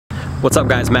What's up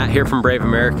guys, Matt here from Brave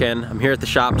American. I'm here at the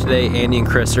shop today. Andy and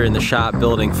Chris are in the shop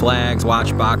building flags,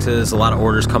 watch boxes, a lot of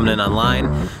orders coming in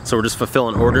online. So we're just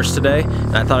fulfilling orders today.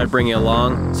 And I thought I'd bring you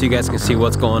along so you guys can see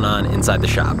what's going on inside the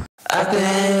shop. I've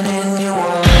been in your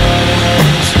world.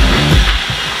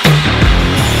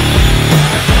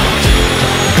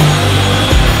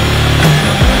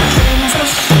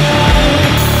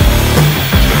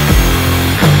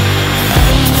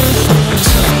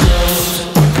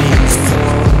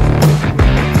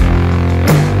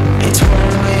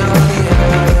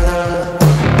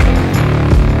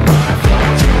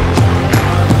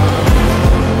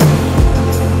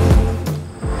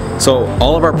 So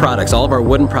all of our products, all of our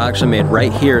wooden products are made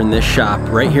right here in this shop,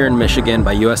 right here in Michigan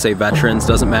by USA veterans.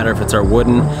 Doesn't matter if it's our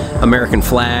wooden American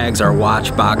flags, our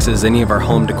watch boxes, any of our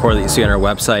home decor that you see on our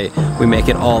website. We make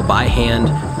it all by hand,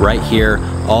 right here,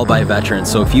 all by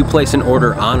veterans. So if you place an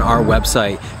order on our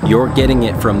website, you're getting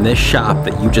it from this shop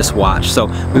that you just watched. So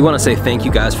we want to say thank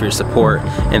you guys for your support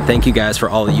and thank you guys for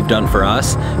all that you've done for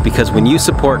us, because when you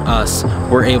support us,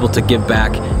 we're able to give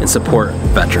back and support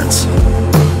veterans.